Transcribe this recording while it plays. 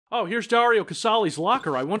Oh, here's Dario Casali's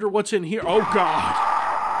locker. I wonder what's in here. Oh, God.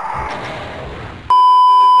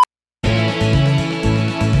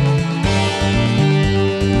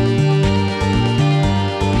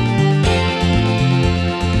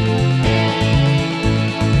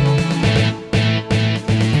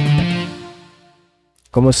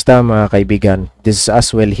 Kumusta mga kaibigan? This is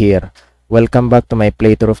Aswell here. Welcome back to my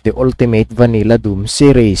playthrough of the Ultimate Vanilla Doom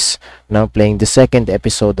series. Now playing the second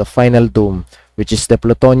episode of Final Doom, which is the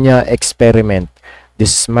Plutonia experiment.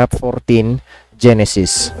 This is MAP14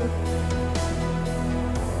 Genesis.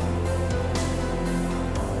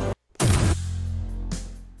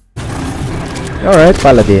 Alright,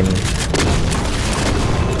 Paladin.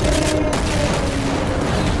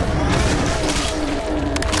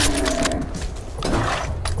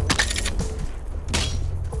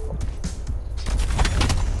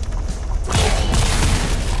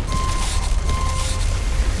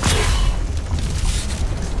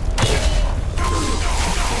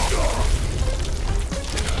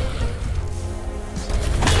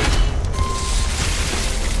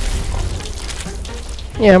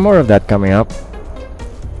 Yeah, more of that coming up.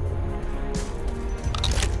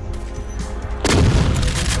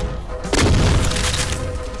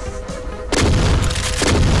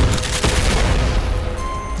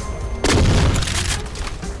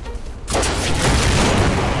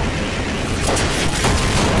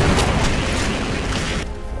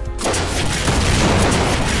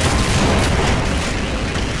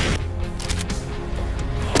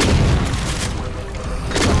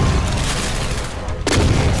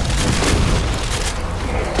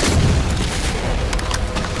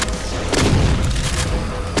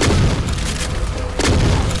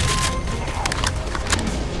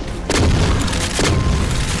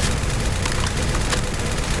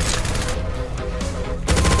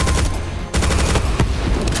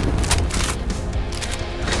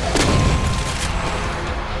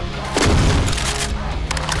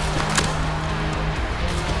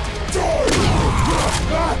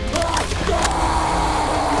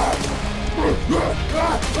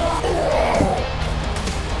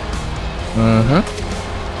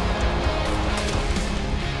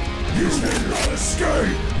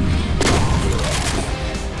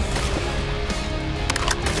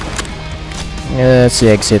 Yeah, that's the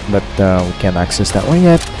exit, but we can't access that one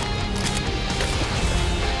yet.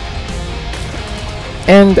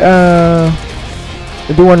 And I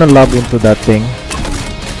do wanna log into that thing.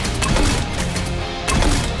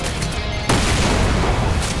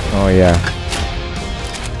 Oh yeah.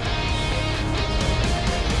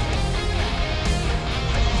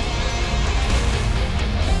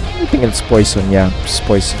 I think it's poison, yeah, it's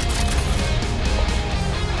poison.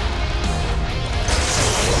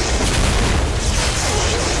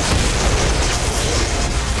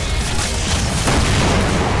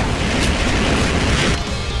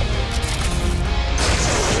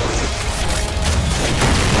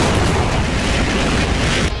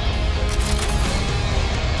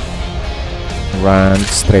 Run,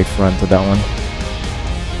 straight run to that one.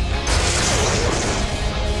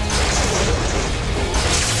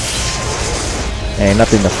 Hey,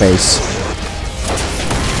 not in the face.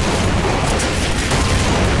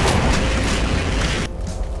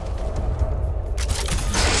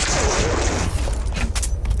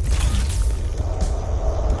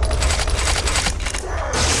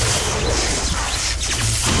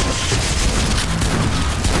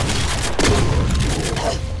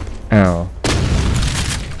 Ow.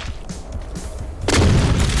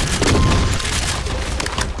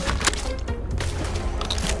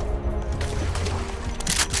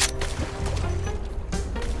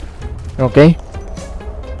 Okay.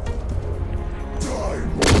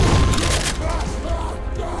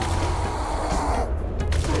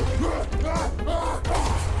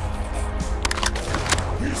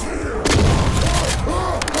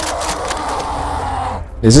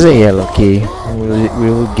 This is a yellow key. We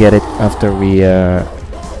will get it after we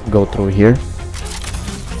go through here.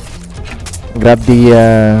 Grab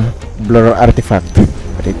the blur artifact,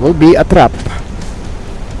 but it will be a trap.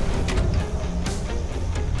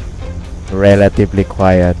 Relatively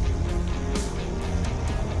quiet.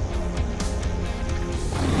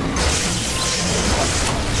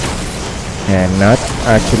 And not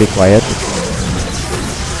actually quiet.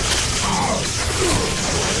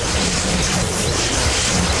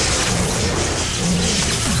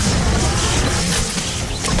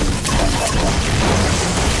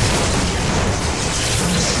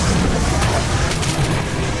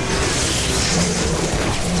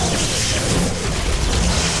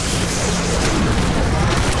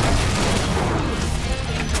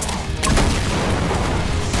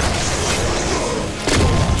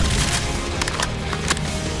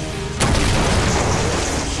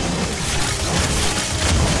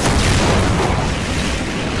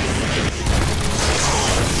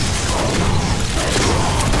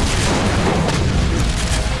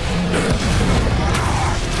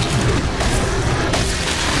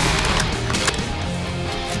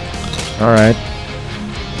 Alright.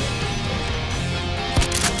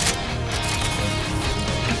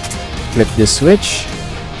 Flip this switch.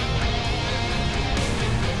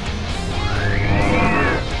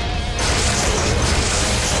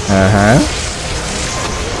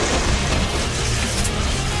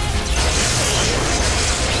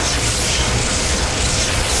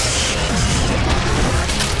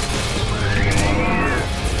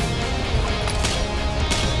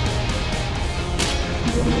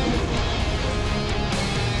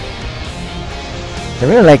 I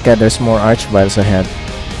really like that there's more archviles ahead.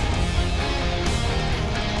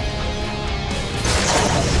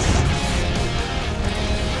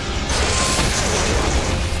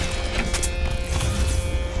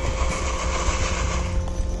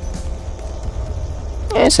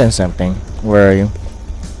 I sense something. Where are you?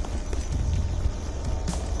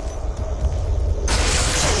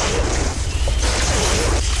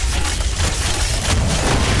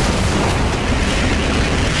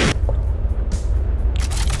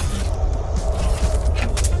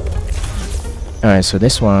 Alright, so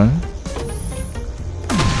this one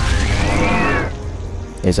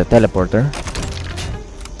is a teleporter.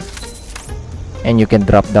 And you can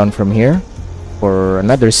drop down from here for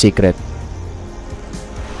another secret.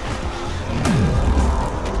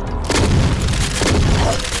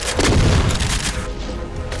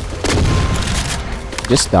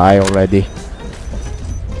 Just die already.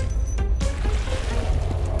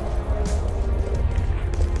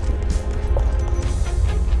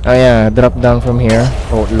 Oh yeah, drop down from here.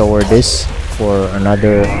 Oh, lower this for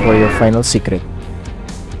your final secret.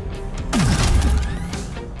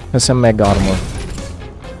 That's some mega armor.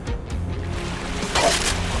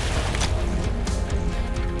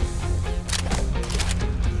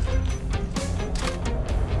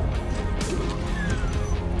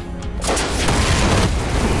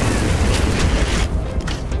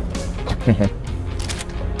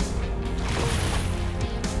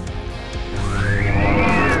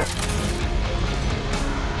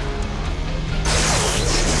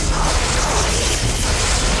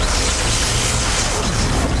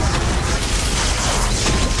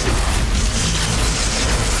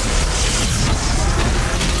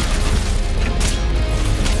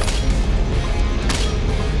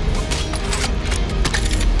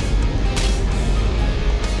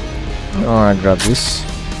 Alright, grab this.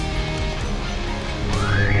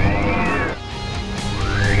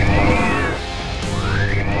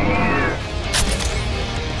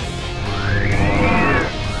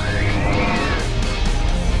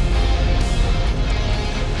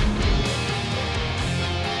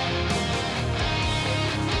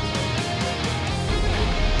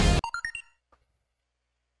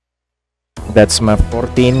 That's map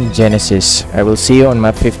 14 Genesis. I will see you on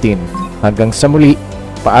map 15. Hanggang sa muli.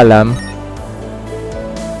 Paalam.